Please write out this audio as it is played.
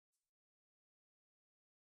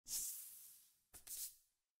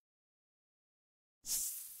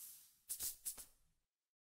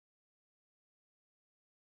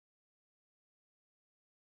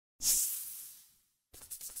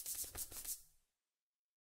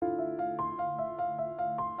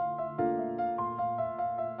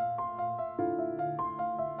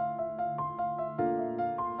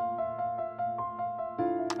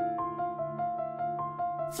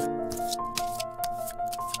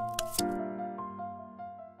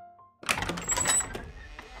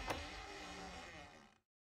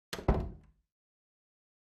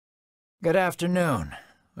Good afternoon,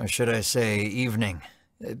 or should I say evening,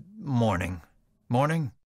 morning.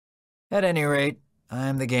 Morning? At any rate, I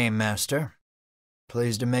am the Game Master.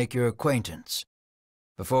 Pleased to make your acquaintance.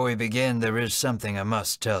 Before we begin, there is something I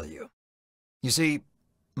must tell you. You see,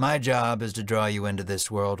 my job is to draw you into this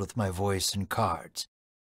world with my voice and cards,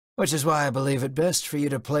 which is why I believe it best for you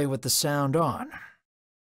to play with the sound on.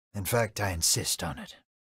 In fact, I insist on it.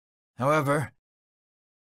 However,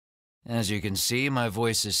 as you can see, my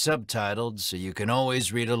voice is subtitled, so you can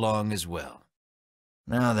always read along as well.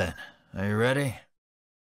 Now then, are you ready?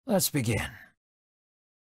 Let's begin.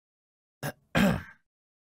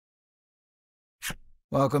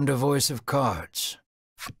 Welcome to Voice of Cards.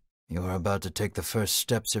 You are about to take the first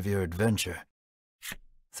steps of your adventure.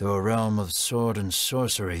 Through a realm of sword and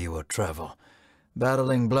sorcery you will travel,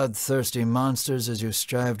 battling bloodthirsty monsters as you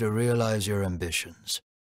strive to realize your ambitions.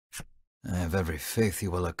 I have every faith you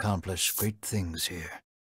will accomplish great things here.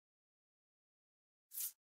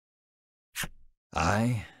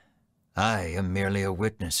 I am merely a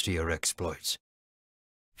witness to your exploits.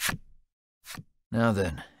 Now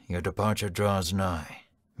then, your departure draws nigh.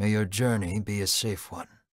 May your journey be a safe one.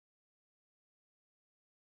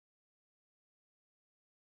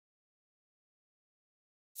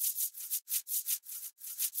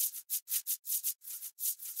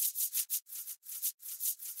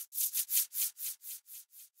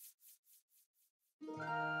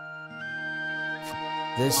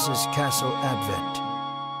 This is Castle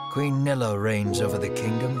Advent. Queen Nilla reigns over the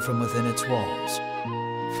kingdom from within its walls.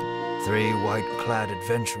 3 white-clad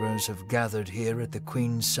adventurers have gathered here at the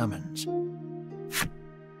Queen's summons.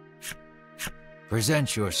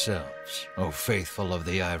 Present yourselves, O faithful of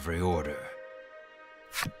the Ivory Order.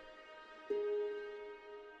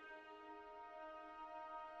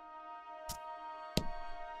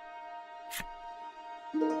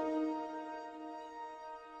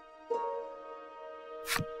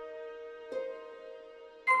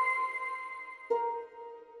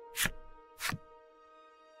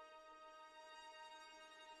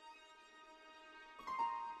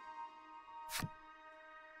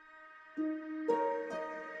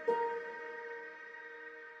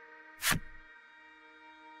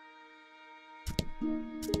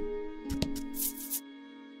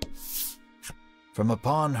 From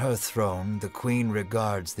upon her throne, the Queen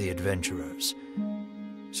regards the adventurers.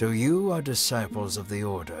 So you are disciples of the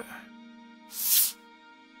Order.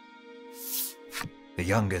 The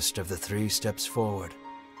youngest of the 3 steps forward.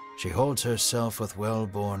 She holds herself with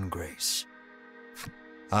well-born grace.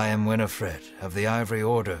 I am Winifred of the Ivory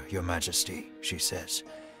Order, Your Majesty, she says.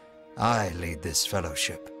 I lead this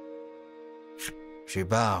fellowship. She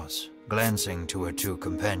bows, glancing to her 2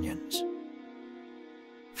 companions.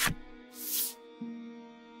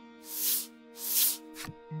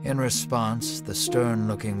 In response, the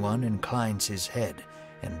stern-looking one inclines his head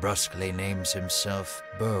and brusquely names himself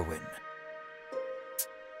Berwin.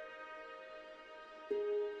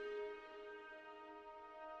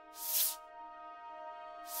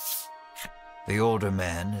 The older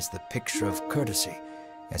man is the picture of courtesy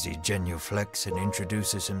as he genuflects and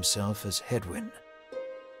introduces himself as Hedwyn.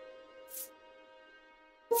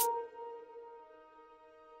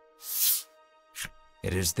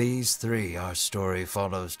 It is these 3 our story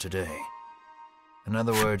follows today. In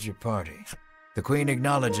other words, your party. The Queen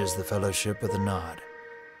acknowledges the fellowship with a nod.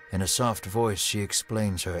 In a soft voice, she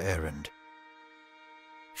explains her errand.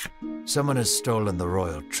 Someone has stolen the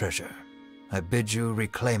royal treasure. I bid you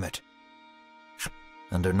reclaim it.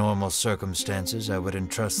 Under normal circumstances, I would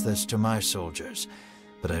entrust this to my soldiers,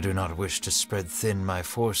 but I do not wish to spread thin my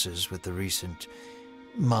forces with the recent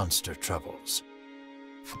monster troubles.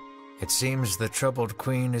 It seems the troubled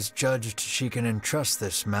Queen is judged she can entrust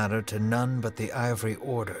this matter to none but the Ivory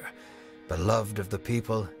Order, beloved of the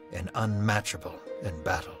people and unmatchable in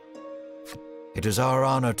battle. It is our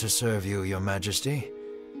honor to serve you, Your Majesty,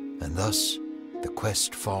 and thus the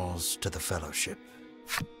quest falls to the Fellowship.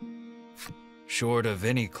 Short of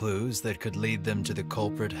any clues that could lead them to the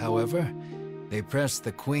culprit, however, they press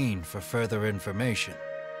the Queen for further information.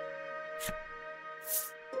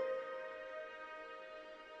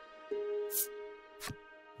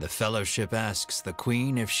 The Fellowship asks the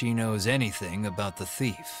Queen if she knows anything about the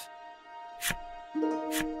thief.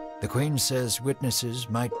 The Queen says witnesses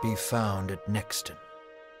might be found at Nexton.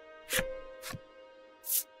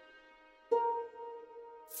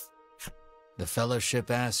 The Fellowship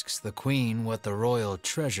asks the Queen what the royal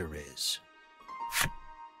treasure is.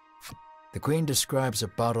 The Queen describes a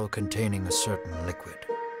bottle containing a certain liquid.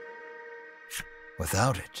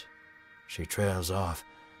 Without it, she trails off,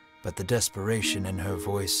 but the desperation in her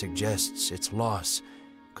voice suggests its loss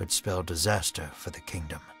could spell disaster for the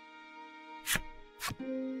kingdom.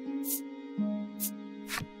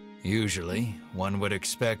 Usually, one would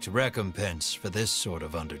expect recompense for this sort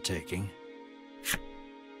of undertaking,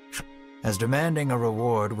 as demanding a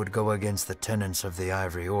reward would go against the tenets of the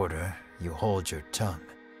Ivory Order. You hold your tongue.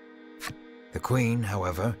 The Queen,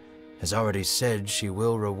 however, has already said she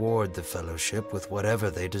will reward the Fellowship with whatever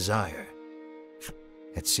they desire.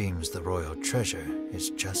 It seems the royal treasure is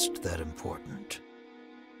just that important.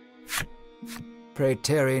 Pray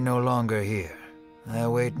tarry no longer here. I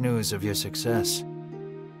await news of your success.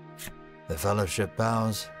 The Fellowship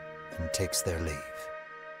bows and takes their leave.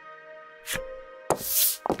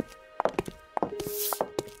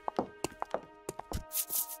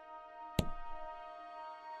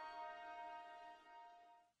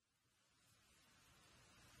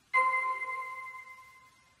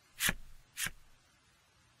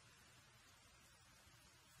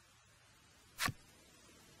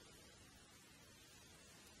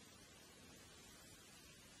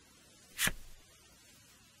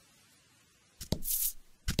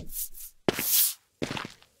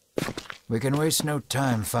 We can waste no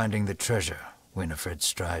time finding the treasure. Winifred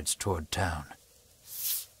strides toward town.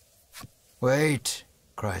 Wait,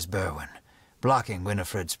 cries Berwin, blocking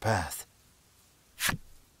Winifred's path.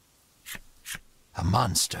 A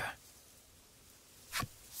monster.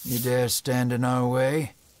 You dare stand in our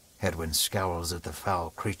way? Edwin scowls at the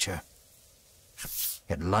foul creature.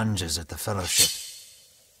 It lunges at the Fellowship.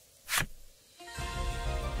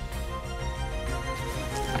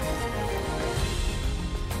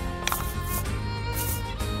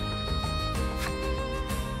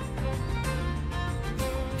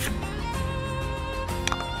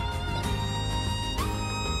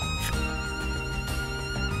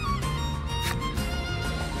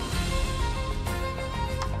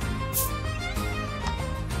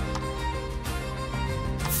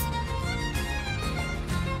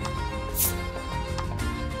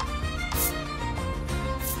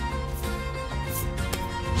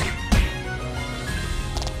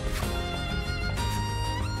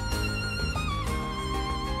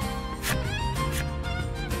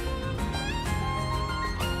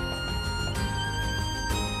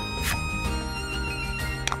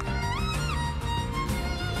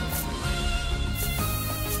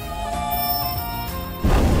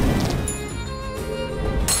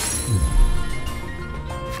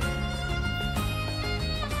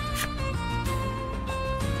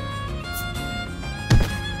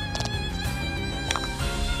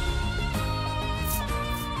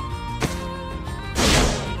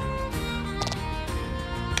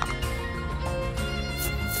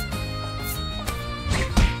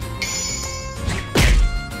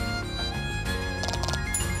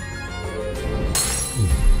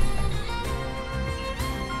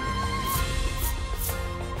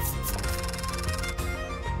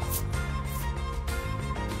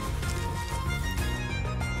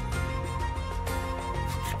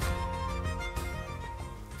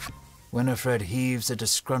 Winifred heaves a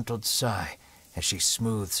disgruntled sigh as she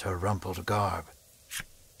smooths her rumpled garb.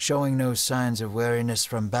 Showing no signs of weariness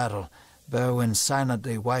from battle, Berwin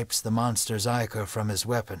silently wipes the monster's ichor from his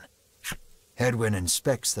weapon. Edwin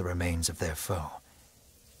inspects the remains of their foe.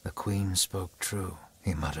 The Queen spoke true,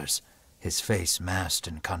 he mutters, his face masked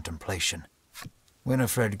in contemplation.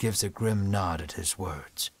 Winifred gives a grim nod at his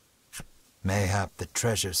words. Mayhap the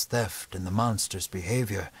treasure's theft and the monster's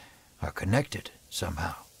behavior are connected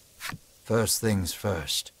somehow. First things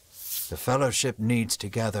first, the Fellowship needs to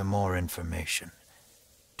gather more information.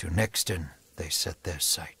 To Nexton they set their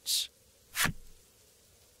sights.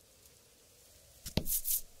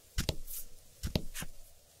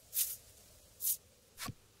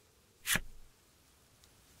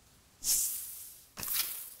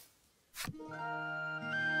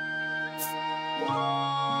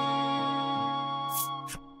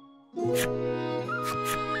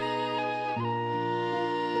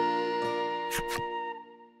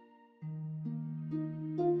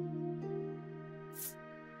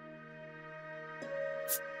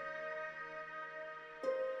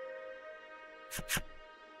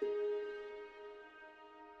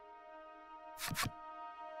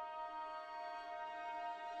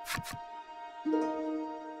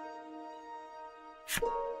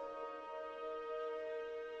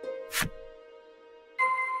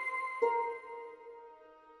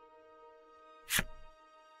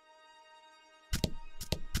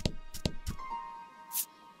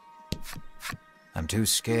 I'm too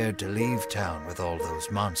scared to leave town with all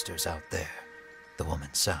those monsters out there, the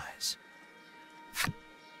woman sighs.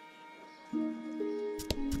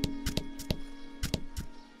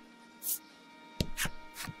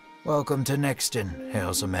 Welcome to Nexton,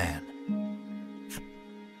 hails a man.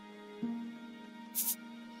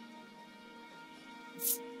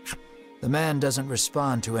 The man doesn't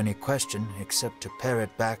respond to any question except to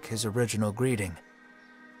parrot back his original greeting.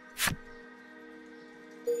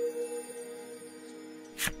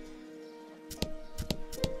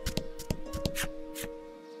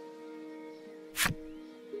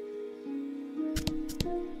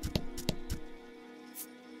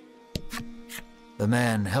 The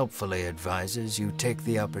man helpfully advises you take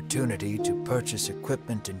the opportunity to purchase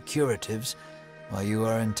equipment and curatives while you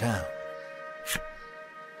are in town.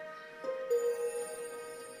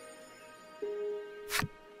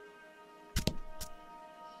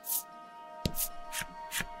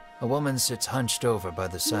 A woman sits hunched over by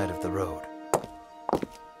the side of the road.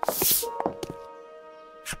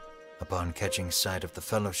 Upon catching sight of the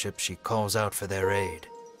Fellowship, she calls out for their aid.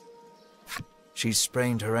 She's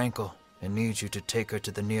sprained her ankle and needs you to take her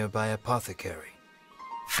to the nearby apothecary.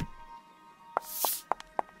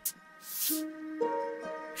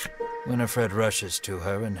 Winifred rushes to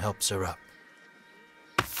her and helps her up.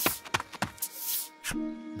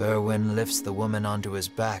 Berwin lifts the woman onto his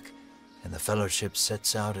back, and the Fellowship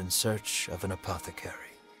sets out in search of an apothecary.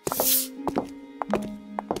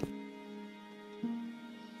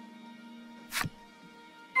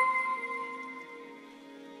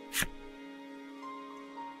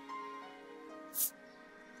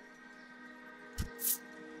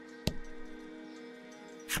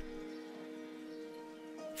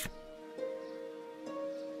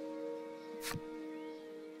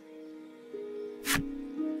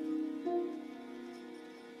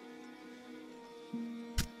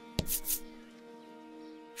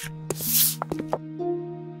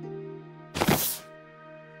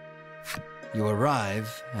 You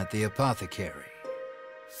arrive at the apothecary.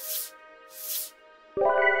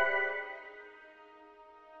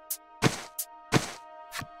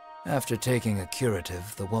 After taking a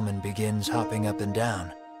curative, the woman begins hopping up and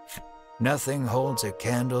down. Nothing holds a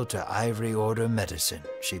candle to Ivory Order medicine,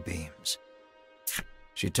 she beams.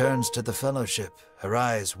 She turns to the Fellowship, her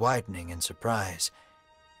eyes widening in surprise.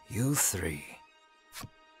 You three.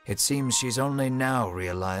 It seems she's only now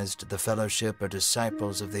realized the Fellowship are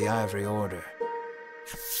disciples of the Ivory Order.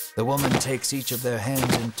 The woman takes each of their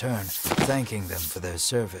hands in turn, thanking them for their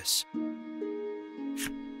service.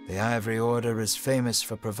 The Ivory Order is famous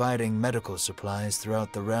for providing medical supplies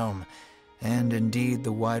throughout the realm, and indeed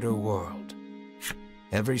the wider world.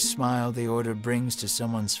 Every smile the Order brings to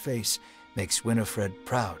someone's face makes Winifred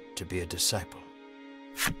proud to be a disciple.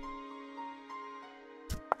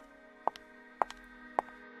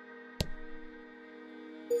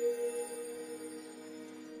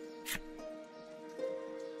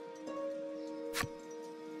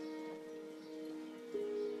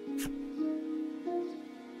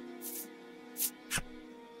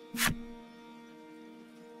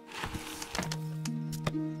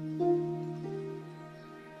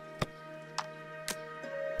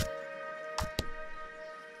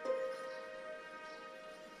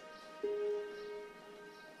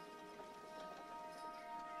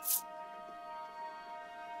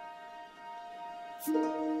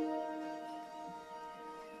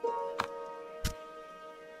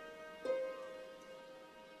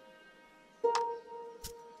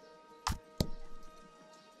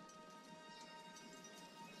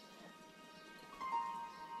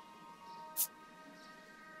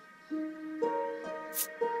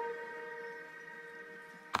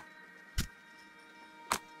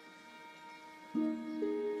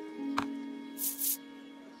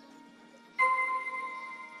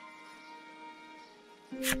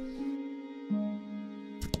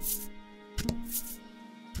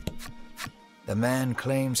 The man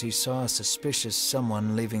claims he saw a suspicious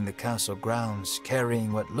someone leaving the castle grounds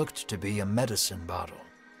carrying what looked to be a medicine bottle.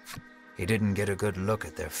 He didn't get a good look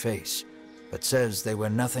at their face, but says they were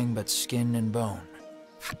nothing but skin and bone.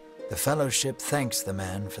 The Fellowship thanks the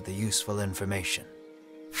man for the useful information.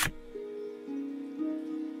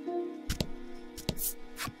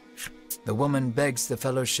 The woman begs the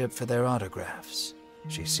Fellowship for their autographs.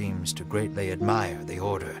 She seems to greatly admire the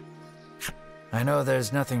Order. I know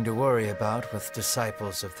there's nothing to worry about with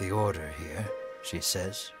disciples of the Order here, she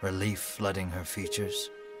says, relief flooding her features.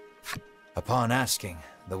 Upon asking,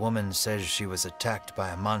 the woman says she was attacked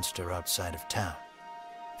by a monster outside of town.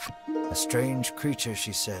 A strange creature,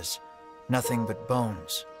 she says, nothing but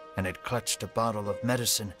bones, and it clutched a bottle of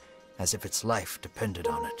medicine as if its life depended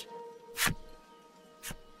on it.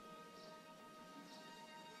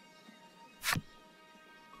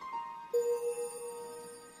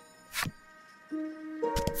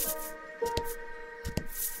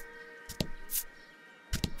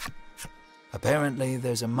 Apparently,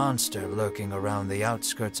 there's a monster lurking around the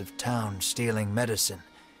outskirts of town stealing medicine,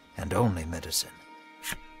 and only medicine.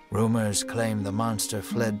 Rumors claim the monster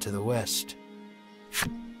fled to the west.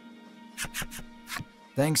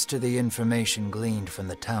 Thanks to the information gleaned from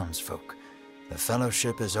the townsfolk, the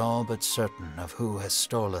Fellowship is all but certain of who has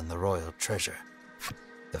stolen the royal treasure.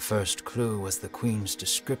 The first clue was the Queen's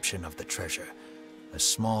description of the treasure, a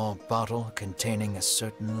small bottle containing a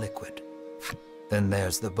certain liquid. Then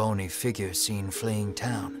there's the bony figure seen fleeing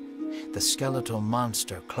town, the skeletal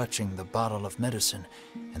monster clutching the bottle of medicine,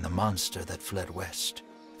 and the monster that fled west.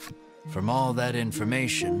 From all that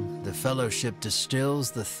information, the Fellowship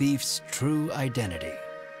distills the thief's true identity.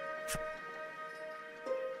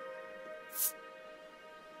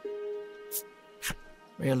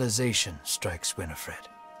 Realization strikes Winifred.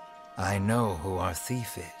 I know who our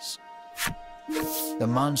thief is. The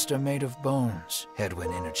monster made of bones,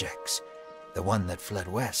 Hedwyn interjects. The one that fled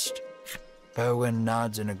west. Berwin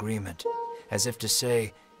nods in agreement, as if to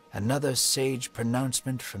say, another sage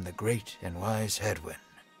pronouncement from the great and wise Hedwyn.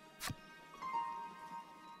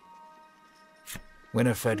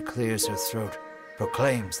 Winifred clears her throat,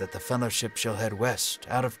 proclaims that the Fellowship shall head west,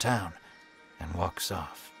 out of town, and walks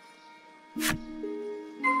off.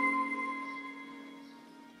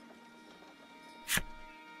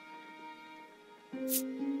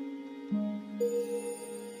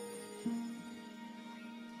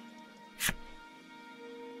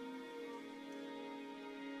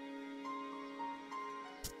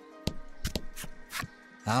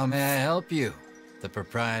 How may I help you? The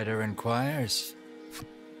proprietor inquires.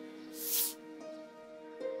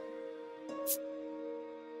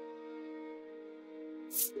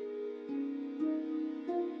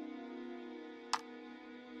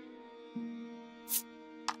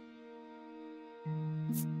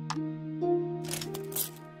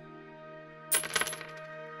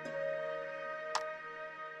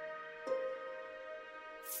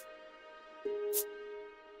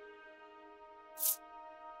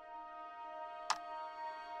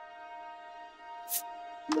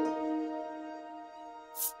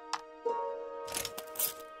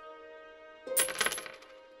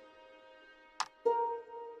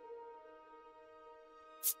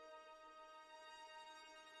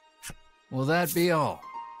 Will that be all?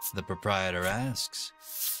 The proprietor asks.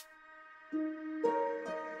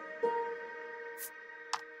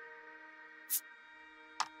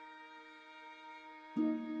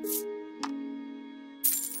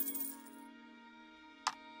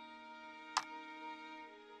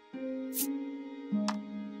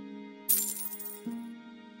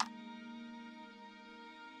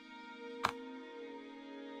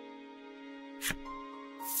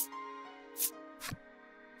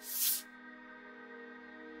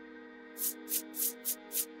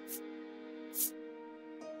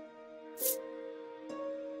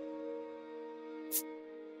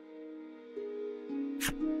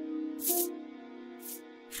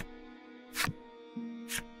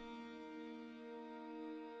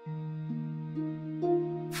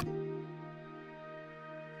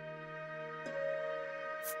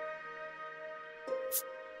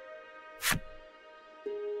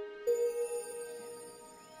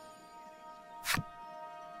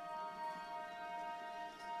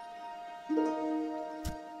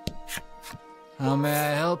 How may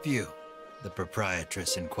I help you? The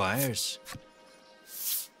proprietress inquires.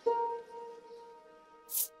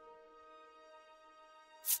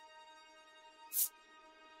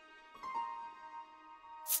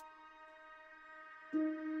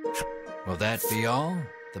 Will that be all?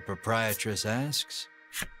 The proprietress asks.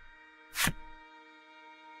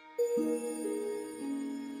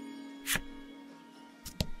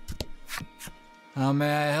 How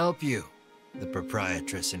may I help you? The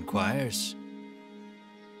proprietress inquires.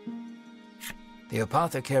 The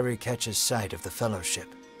apothecary catches sight of the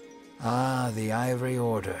Fellowship. Ah, the Ivory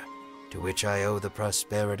Order, to which I owe the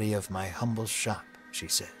prosperity of my humble shop, she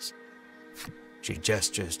says. She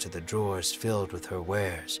gestures to the drawers filled with her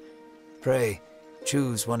wares. Pray,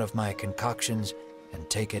 choose one of my concoctions and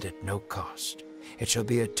take it at no cost. It shall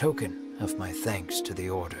be a token of my thanks to the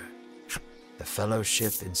Order. The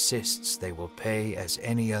Fellowship insists they will pay as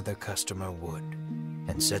any other customer would,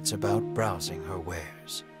 and sets about browsing her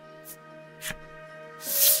wares.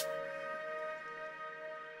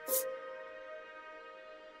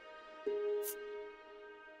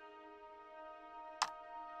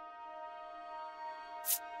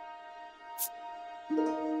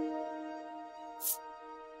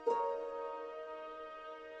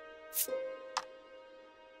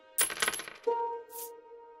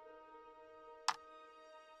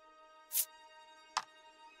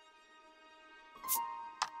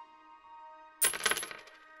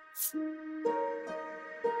 Will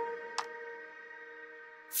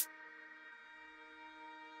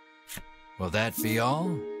that be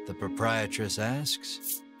all? The proprietress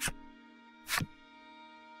asks.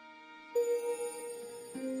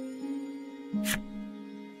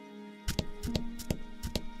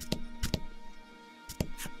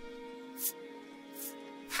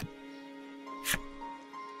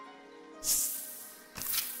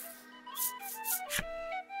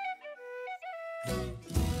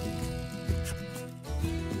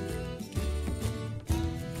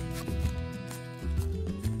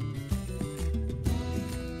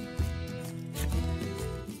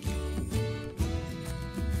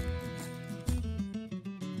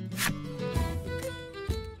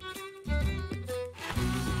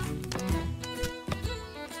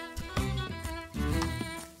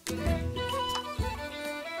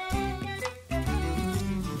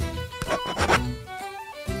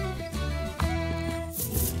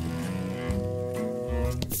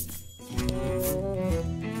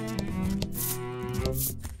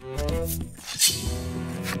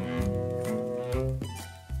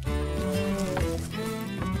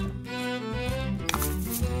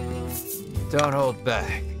 Don't hold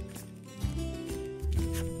back.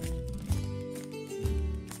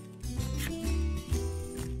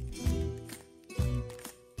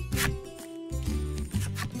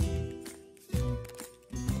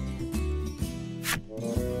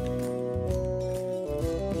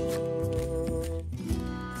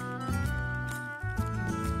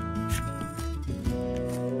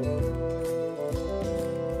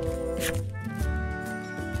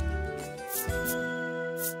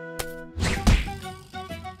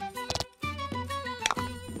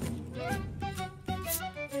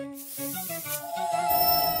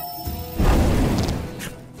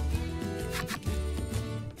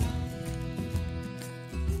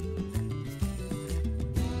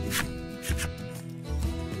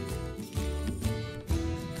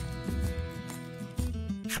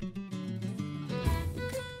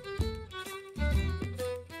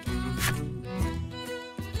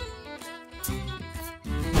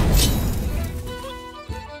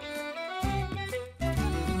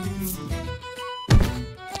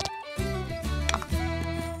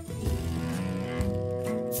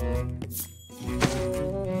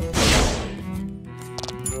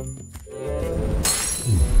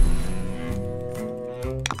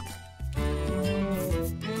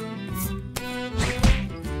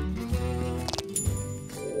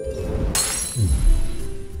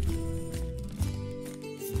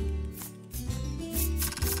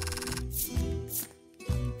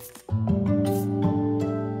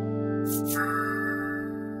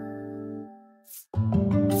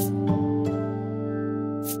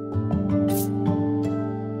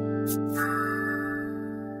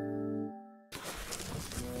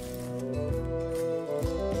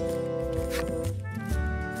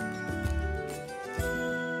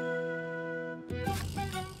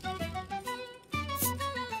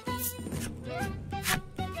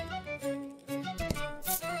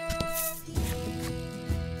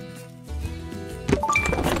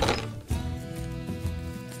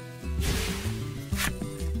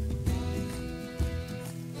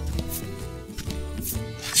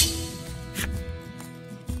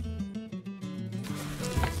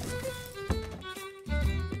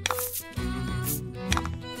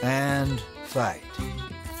 And fight.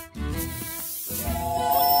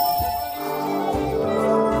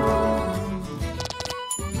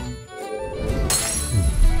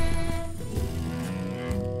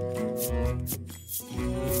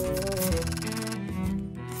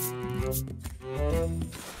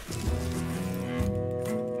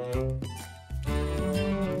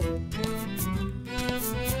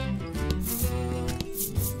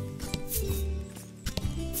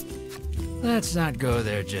 Let's not go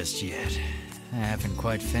there just yet. I haven't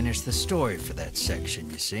quite finished the story for that section,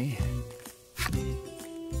 you see.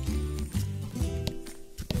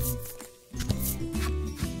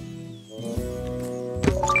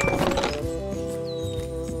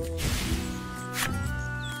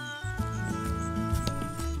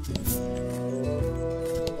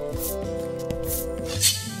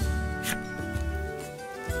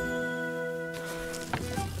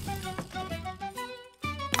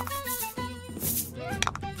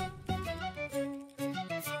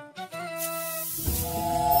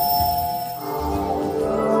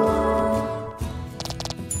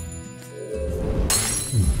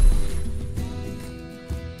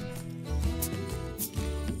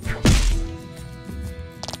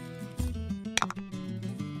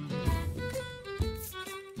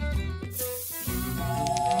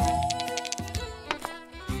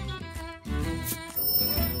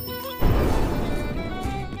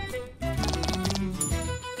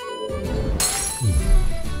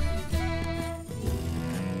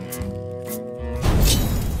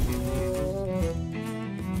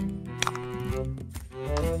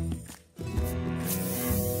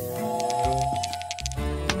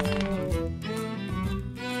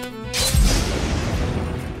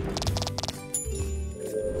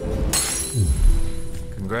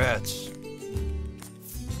 Congrats.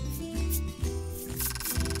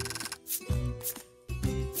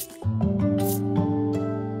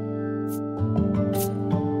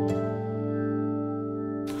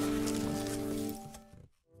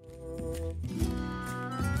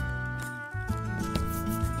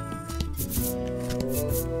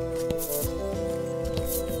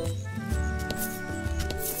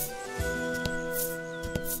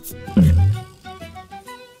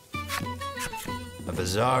 A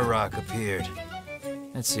bizarre rock appeared.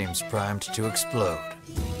 It seems primed to explode.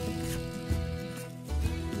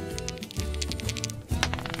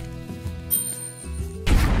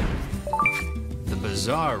 The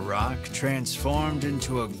bizarre rock transformed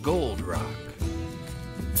into a gold rock.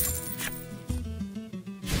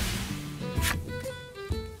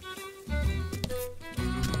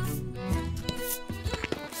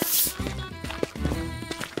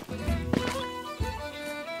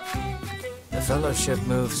 The Fellowship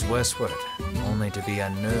moves westward, only to be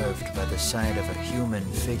unnerved by the sight of a human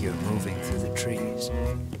figure moving through the trees.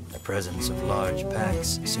 The presence of large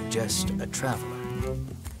packs suggests a traveler.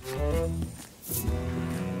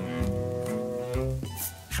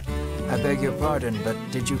 I beg your pardon, but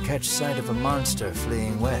did you catch sight of a monster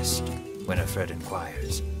fleeing west? Winifred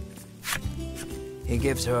inquires. He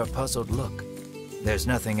gives her a puzzled look. There's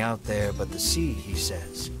nothing out there but the sea, he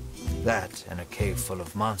says. That and a cave full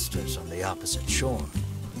of monsters on the opposite shore.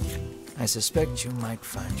 I suspect you might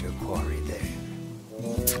find your quarry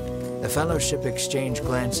there. The Fellowship exchange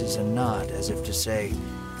glances and nod as if to say,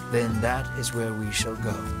 then that is where we shall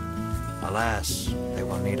go. Alas, they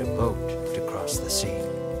will need a boat to cross the sea.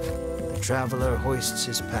 The traveler hoists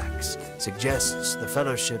his packs, suggests the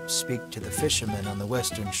Fellowship speak to the fishermen on the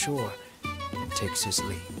western shore, and takes his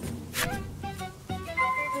leave.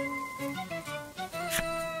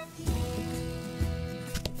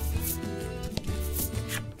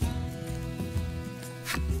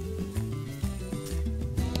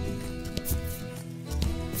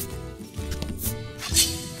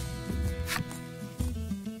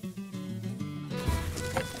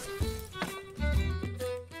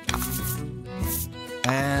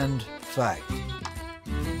 And fight.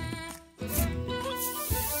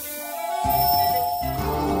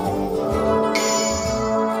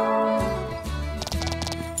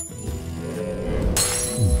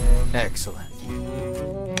 Excellent.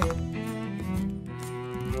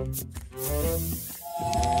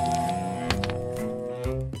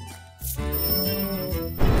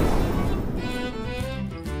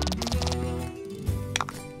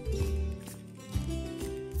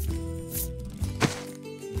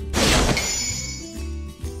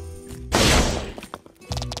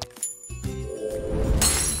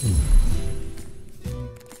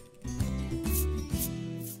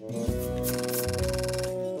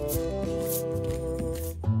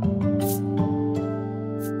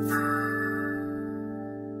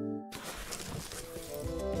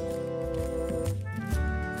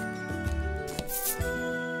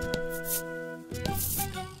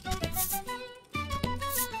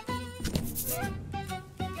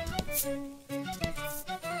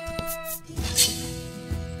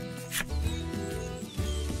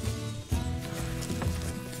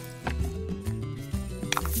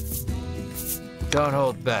 Don't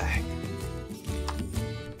hold back.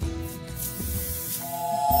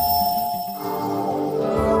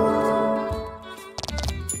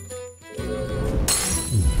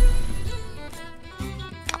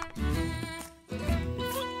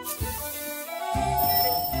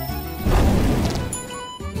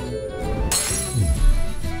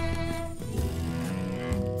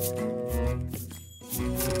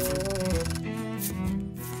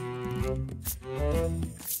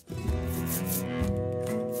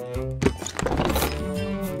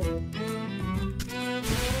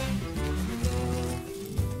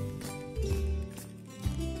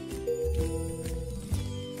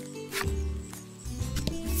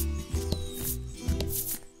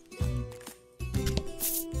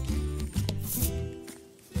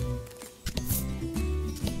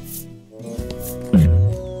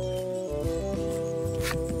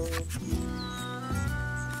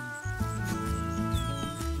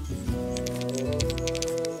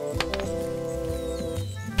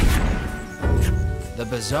 The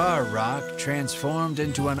bizarre rock transformed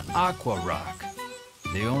into an aqua rock.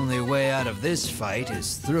 The only way out of this fight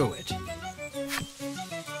is through it.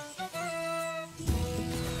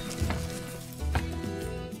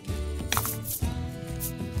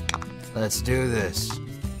 Let's do this.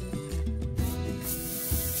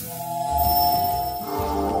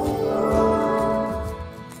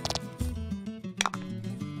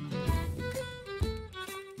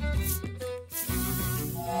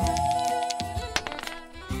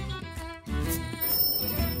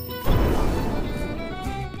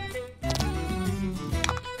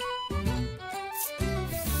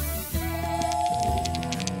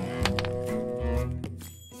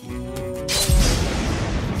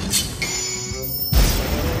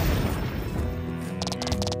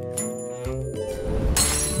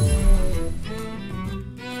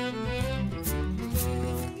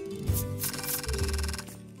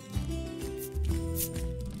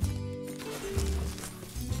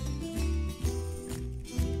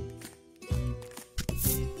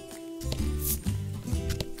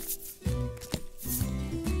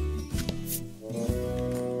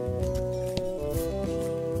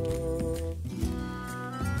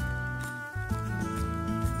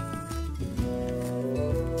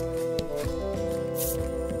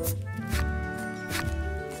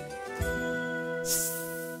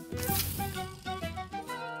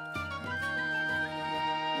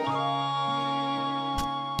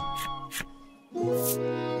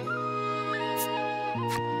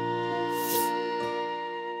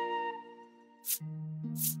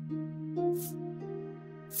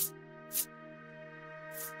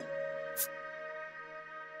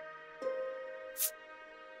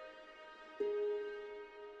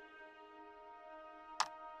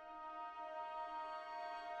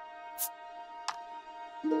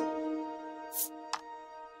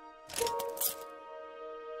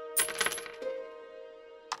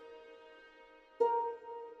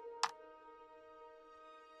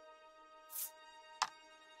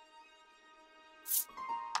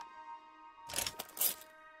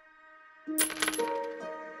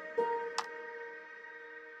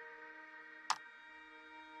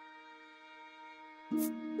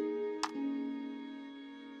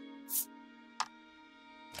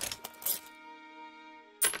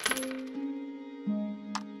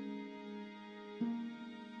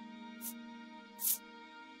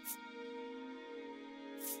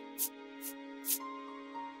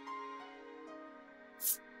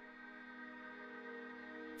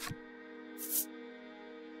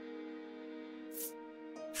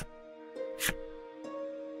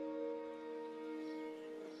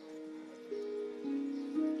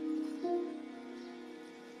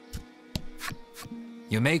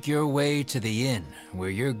 You make your way to the inn, where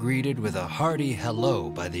you're greeted with a hearty hello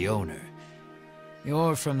by the owner.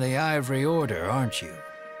 You're from the Ivory Order, aren't you?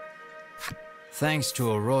 Thanks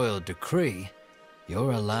to a royal decree,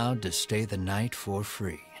 you're allowed to stay the night for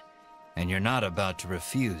free, and you're not about to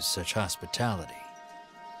refuse such hospitality.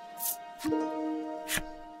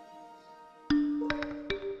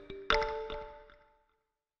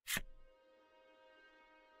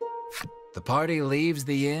 The party leaves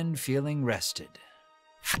the inn feeling rested.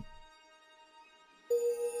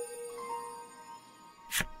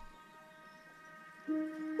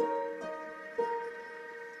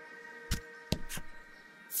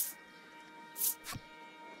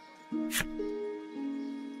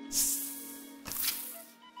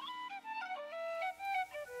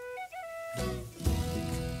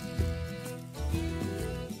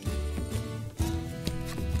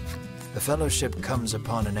 The Fellowship comes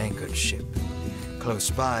upon an anchored ship.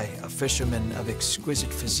 Close by, a fisherman of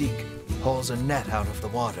exquisite physique hauls a net out of the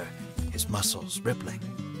water, his muscles rippling.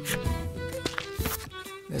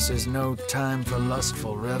 This is no time for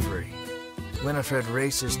lustful reverie. Winifred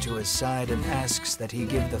races to his side and asks that he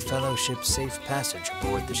give the Fellowship safe passage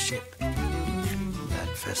aboard the ship. That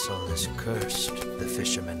vessel is cursed, the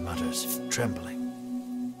fisherman mutters, trembling.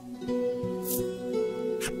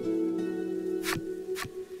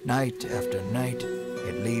 Night after night,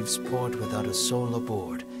 it leaves port without a soul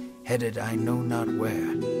aboard, headed I know not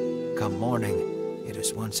where. Come morning, it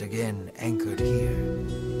is once again anchored here.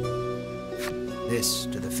 This,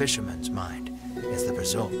 to the fisherman's mind, is the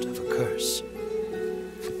result of a curse.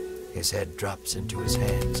 His head drops into his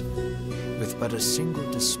hands. With but a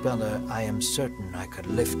single dispeller, I am certain I could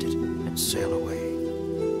lift it and sail away.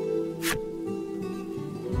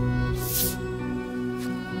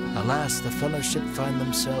 Alas, the Fellowship find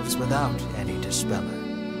themselves without any dispeller.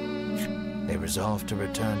 They resolve to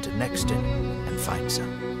return to Nexton and find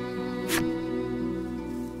some.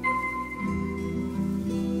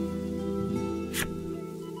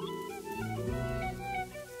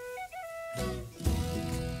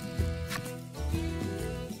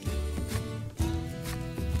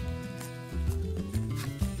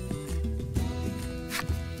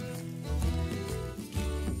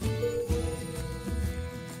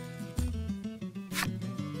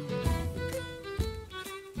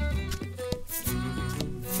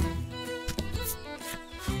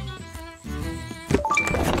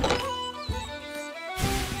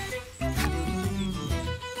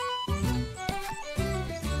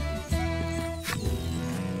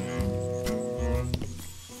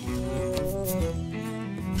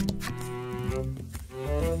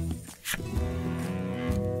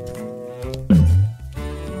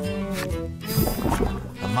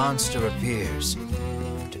 Monster appears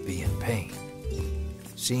to be in pain.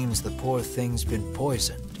 Seems the poor thing's been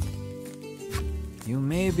poisoned. You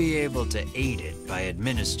may be able to aid it by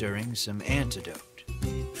administering some antidote.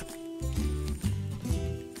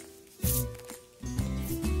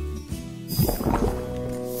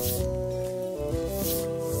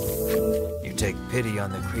 You take pity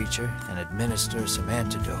on the creature and administer some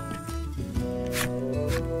antidote.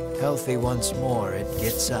 Healthy once more, it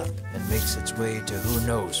gets up and makes its way to who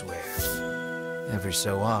knows where. Every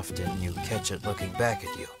so often, you catch it looking back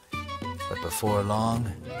at you, but before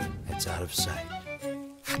long, it's out of sight.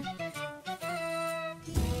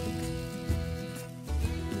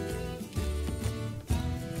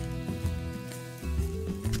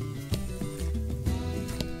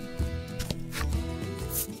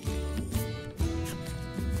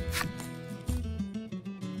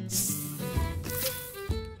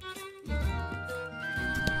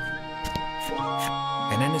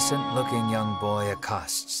 An innocent-looking young boy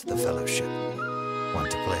accosts the Fellowship.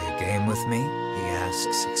 Want to play a game with me? He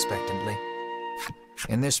asks expectantly.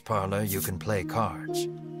 In this parlor, you can play cards.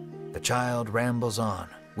 The child rambles on,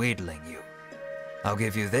 wheedling you. I'll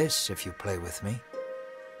give you this if you play with me.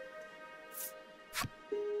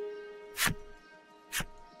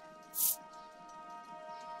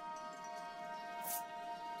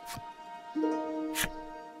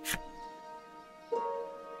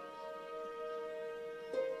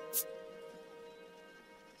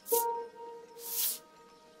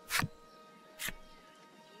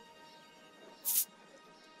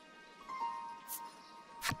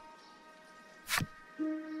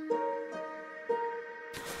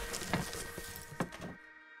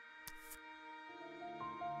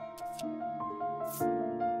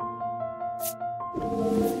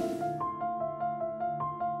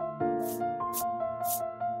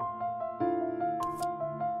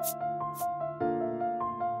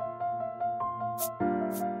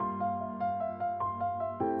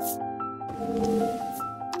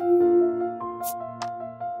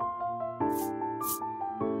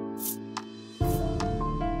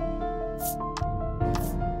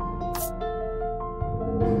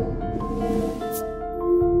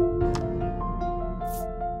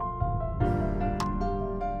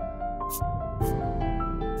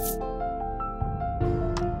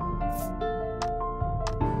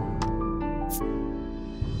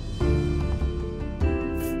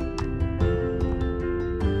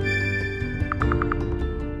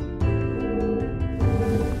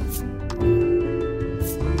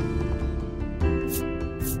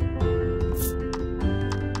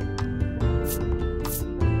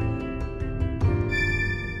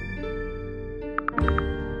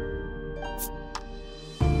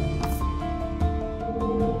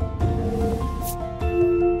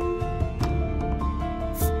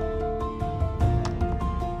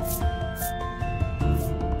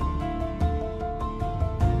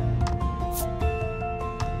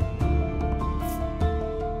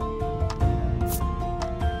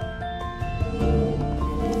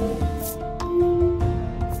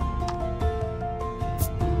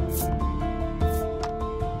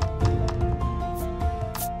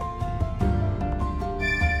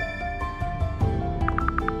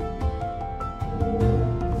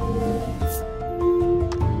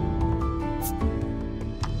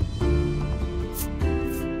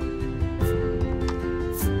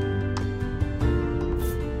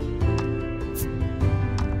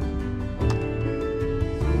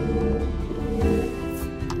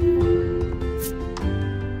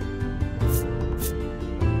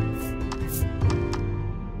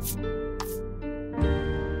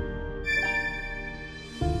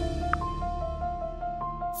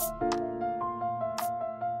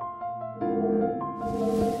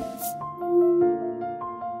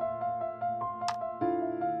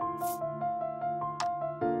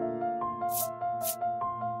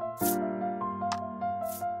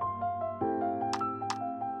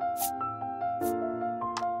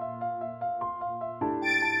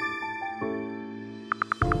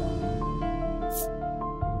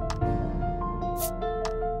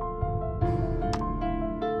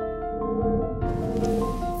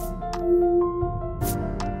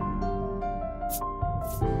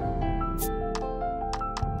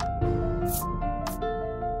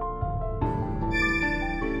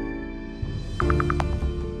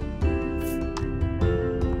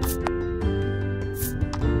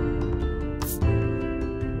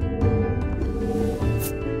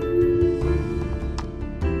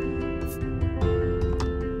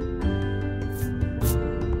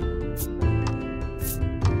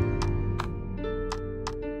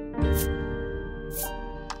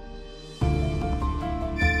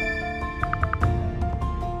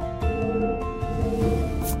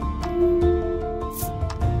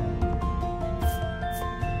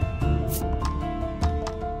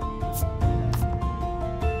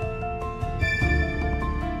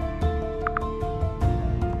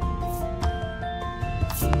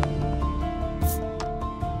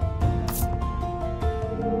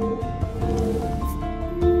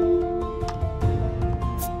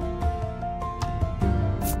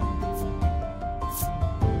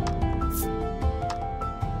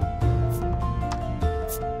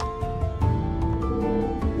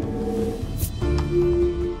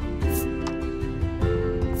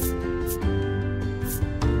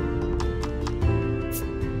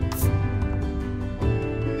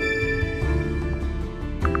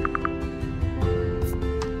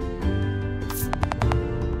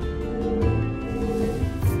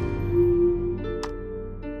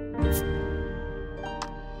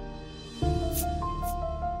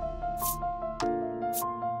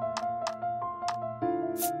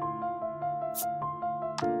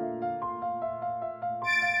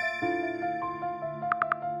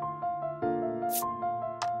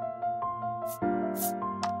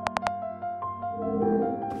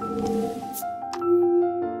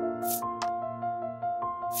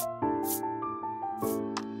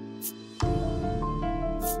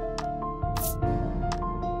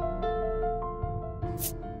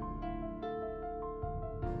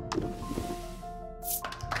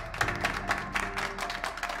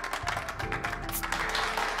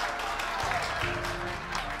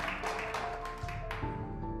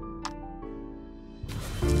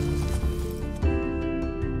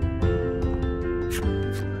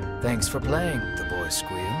 Thanks for playing, the boy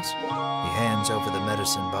squeals. He hands over the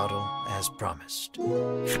medicine bottle as promised.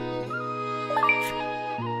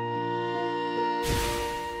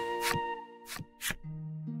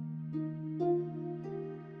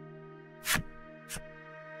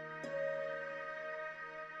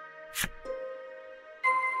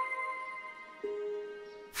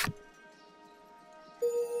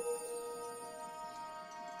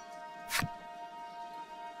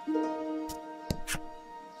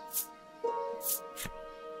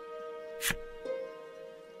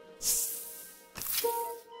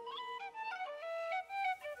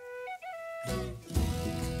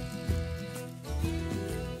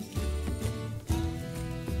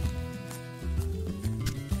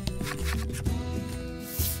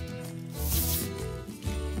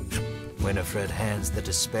 Winifred hands the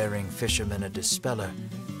despairing fisherman a dispeller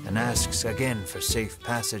and asks again for safe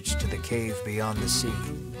passage to the cave beyond the sea.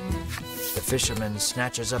 The fisherman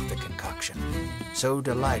snatches up the concoction, so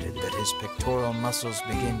delighted that his pectoral muscles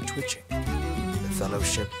begin twitching. The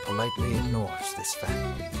fellowship politely ignores this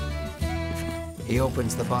fact. He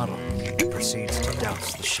opens the bottle and proceeds to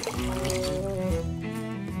douse the ship.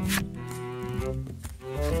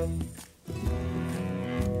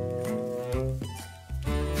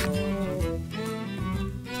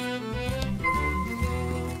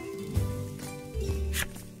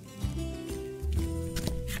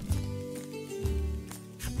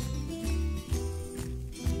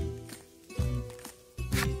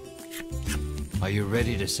 Are you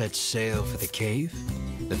ready to set sail for the cave?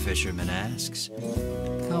 The fisherman asks.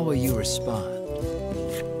 How will you respond?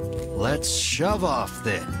 Let's shove off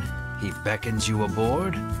then. He beckons you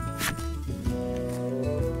aboard.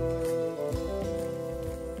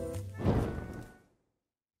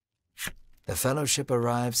 The fellowship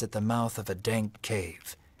arrives at the mouth of a dank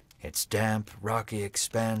cave, its damp, rocky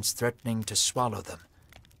expanse threatening to swallow them.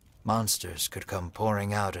 Monsters could come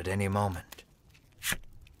pouring out at any moment.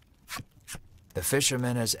 The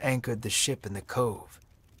fisherman has anchored the ship in the cove.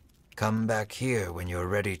 Come back here when you're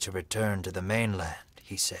ready to return to the mainland,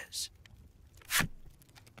 he says.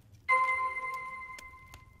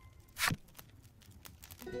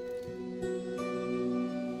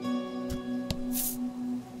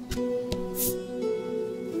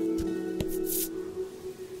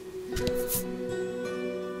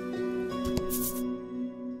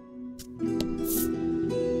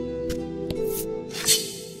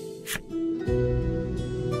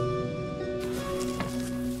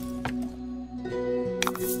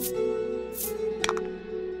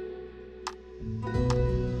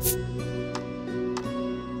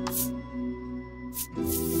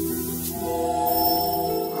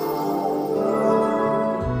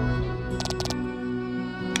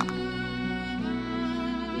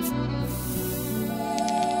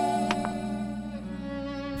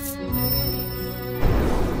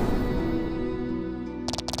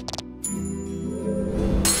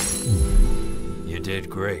 You did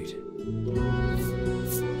great.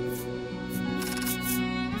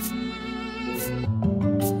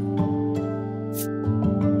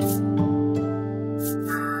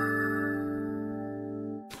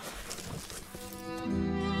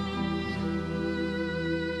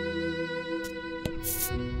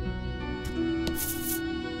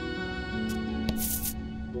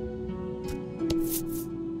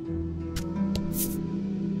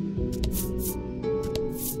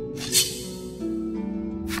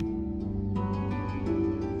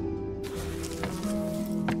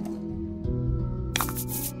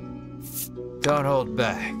 Don't hold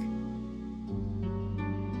back.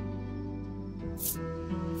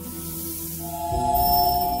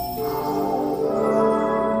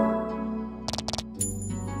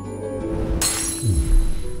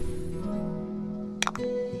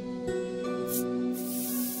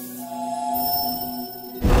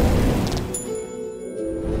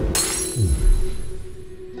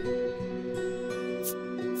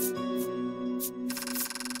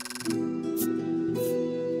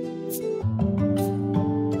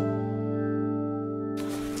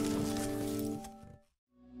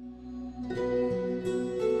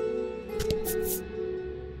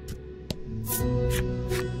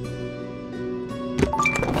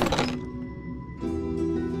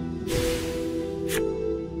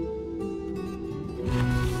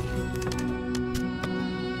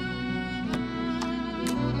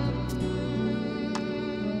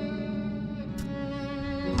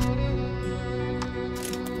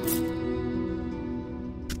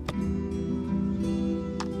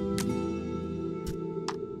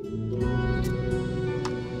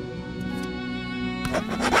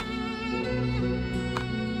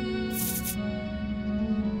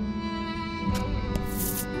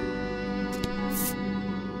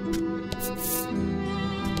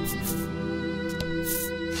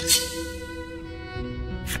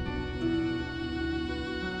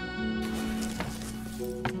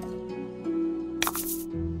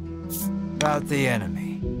 About the enemy.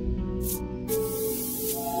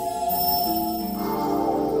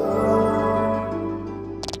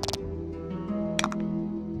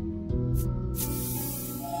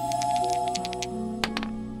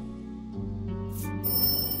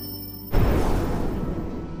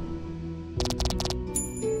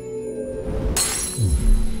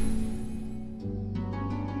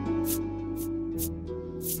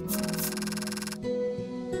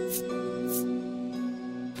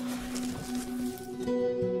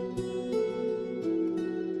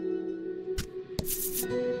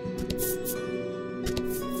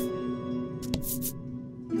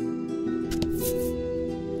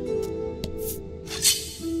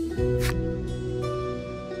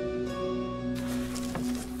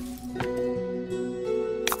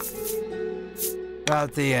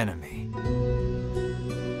 About the enemy.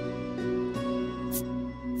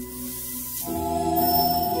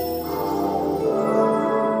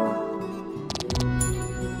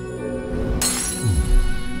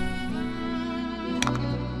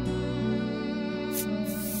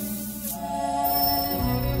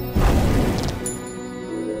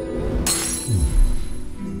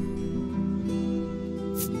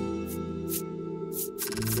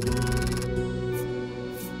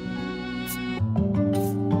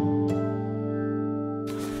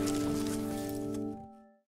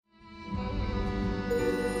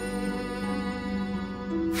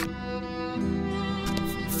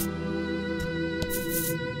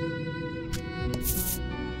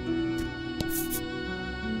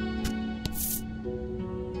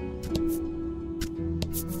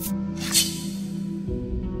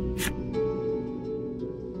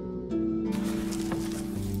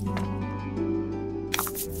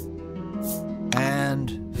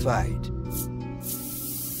 And fight.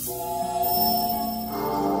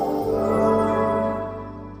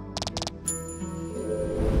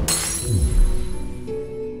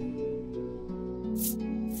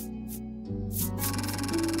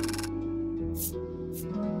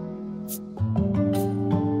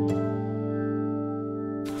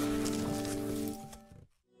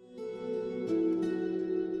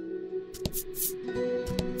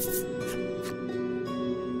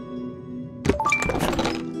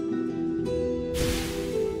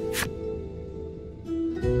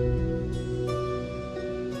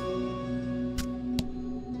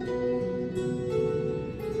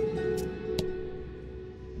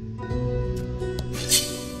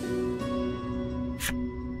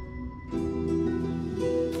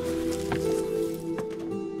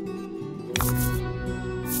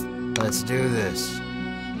 Let's do this.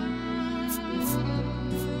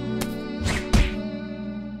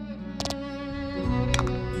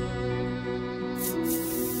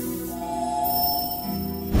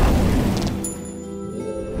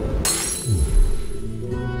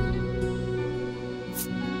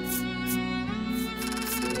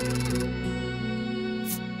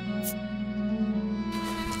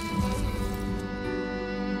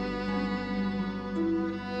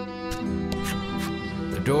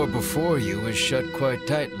 The door before you is shut quite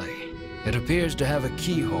tightly. It appears to have a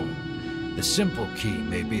keyhole. The simple key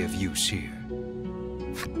may be of use here.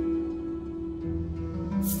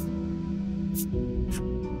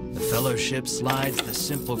 The Fellowship slides the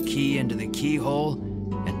simple key into the keyhole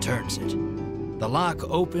and turns it. The lock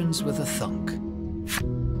opens with a thunk.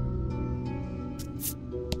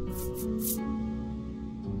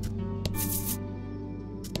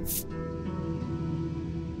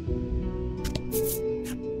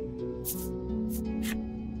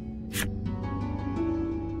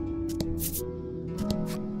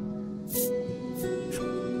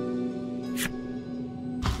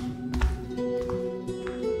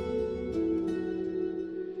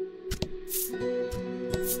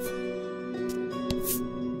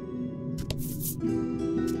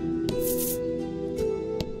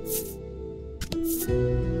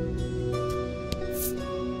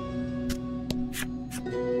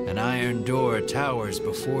 An iron door towers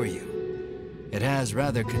before you. It has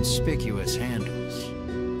rather conspicuous handles.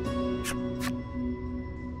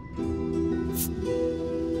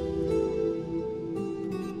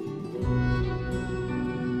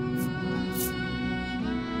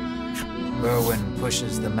 Berwin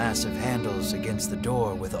pushes the massive handles against the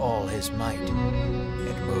door with all his might.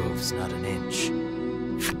 It moves not an inch.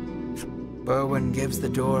 Berwin gives the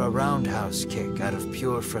door a roundhouse kick out of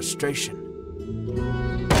pure frustration.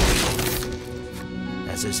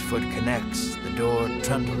 As his foot connects, the door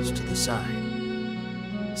trundles to the side.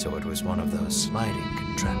 So it was one of those sliding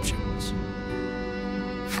contraptions.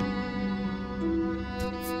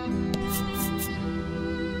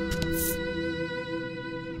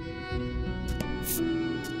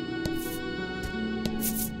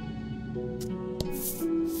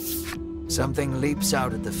 Something leaps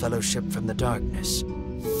out at the Fellowship from the darkness.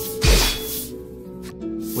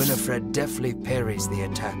 Winifred deftly parries the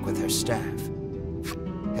attack with her staff.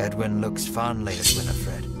 Edwin looks fondly at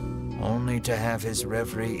Winifred, only to have his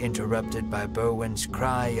reverie interrupted by Berwin's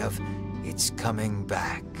cry of, "It's coming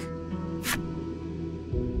back."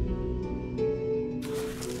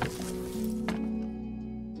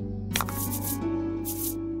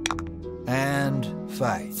 And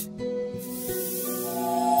fight.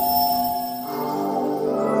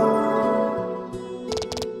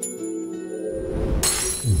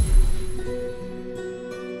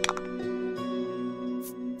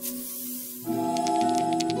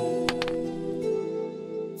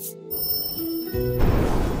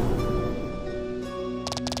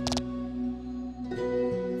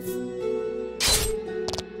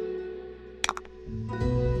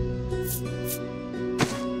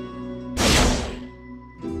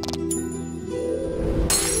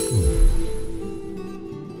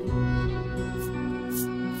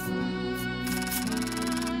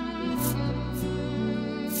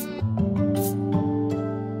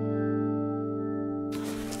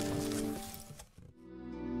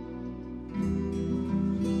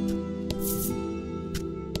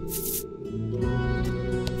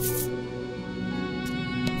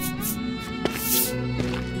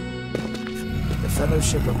 The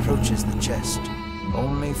Fellowship approaches the chest,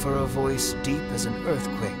 only for a voice deep as an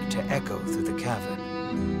earthquake to echo through the cavern.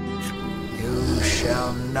 "You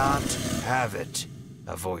shall not have it,"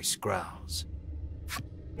 a voice growls.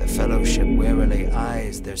 The Fellowship warily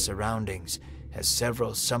eyes their surroundings as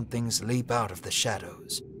several somethings leap out of the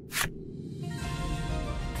shadows.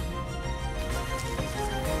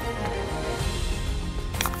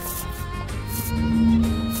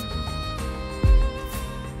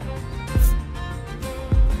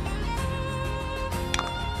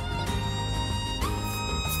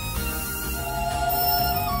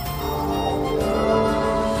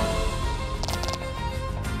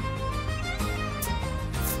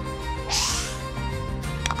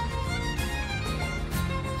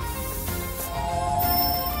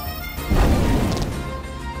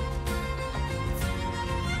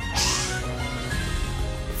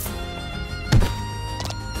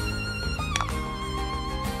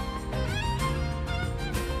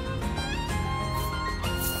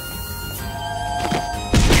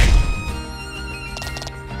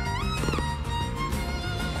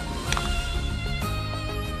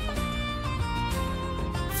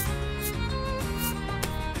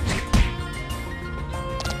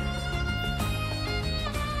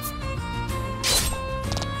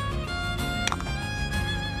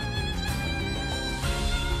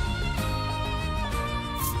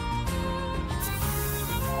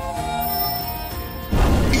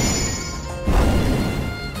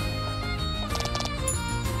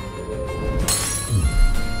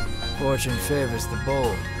 Fortune favors the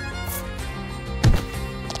bold.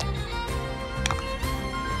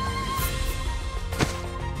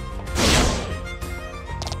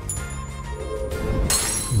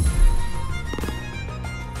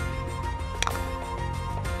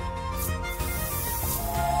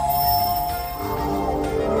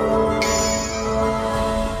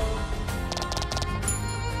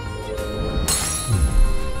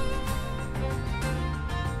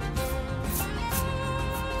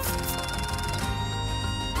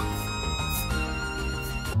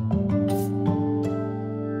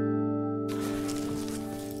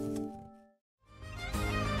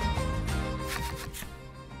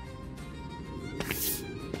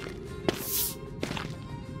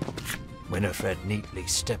 Winifred neatly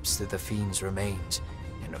steps through the fiend's remains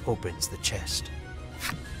and opens the chest.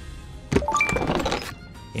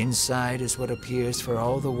 Inside is what appears for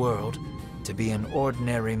all the world to be an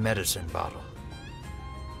ordinary medicine bottle.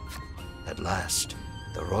 At last,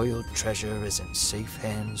 the royal treasure is in safe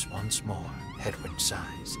hands once more, Edwin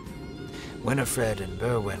sighs. Winifred and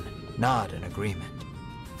Berwin nod in agreement.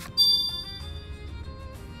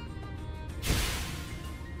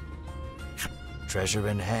 Treasure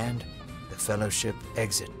in hand, the Fellowship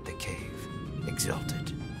exit the cave,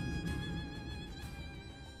 exulted.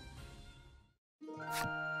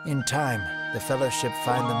 In time, the Fellowship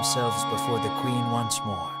find themselves before the Queen once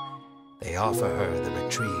more. They offer her the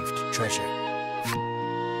retrieved treasure.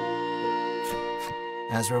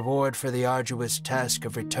 As reward for the arduous task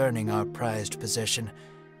of returning our prized possession,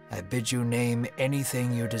 I bid you name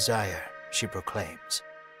anything you desire, she proclaims.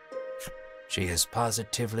 She is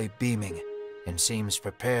positively beaming and seems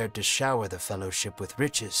prepared to shower the Fellowship with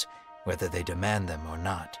riches, whether they demand them or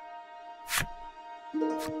not.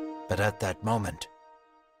 But at that moment,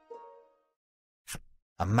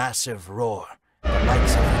 a massive roar, the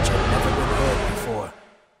likes of which had never been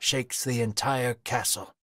shakes the entire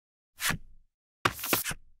castle.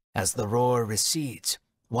 As the roar recedes,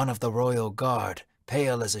 one of the royal guard,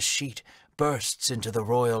 pale as a sheet, bursts into the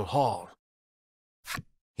royal hall.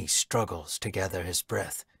 He struggles to gather his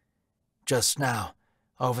breath. Just now,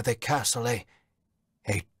 over the castle, a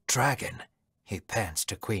dragon, he pants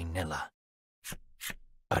to Queen Nilla.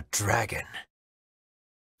 A dragon.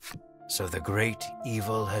 So the great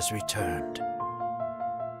evil has returned.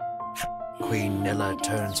 Queen Nilla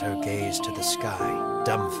turns her gaze to the sky,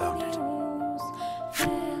 dumbfounded.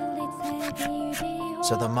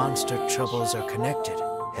 So the monster troubles are connected,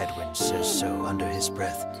 Hedwyn says so under his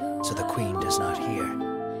breath, so the queen does not hear.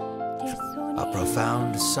 A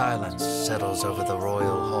profound silence settles over the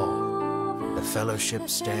royal hall. The fellowship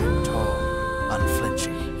stand tall,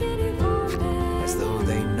 unflinching, as though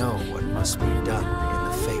they know what must be done in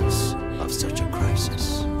the face of such a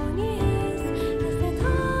crisis.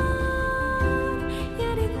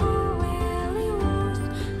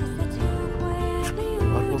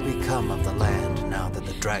 What will become of the land now that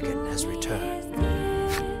the dragon has returned?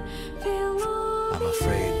 I'm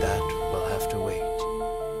afraid that will have to wait.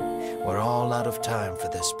 We're all out of time for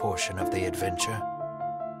this portion of the adventure.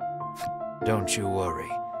 Don't you worry.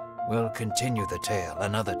 We'll continue the tale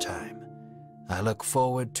another time. I look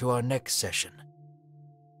forward to our next session.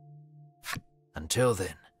 Until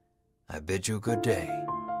then, I bid you good day.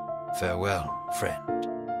 Farewell, friend.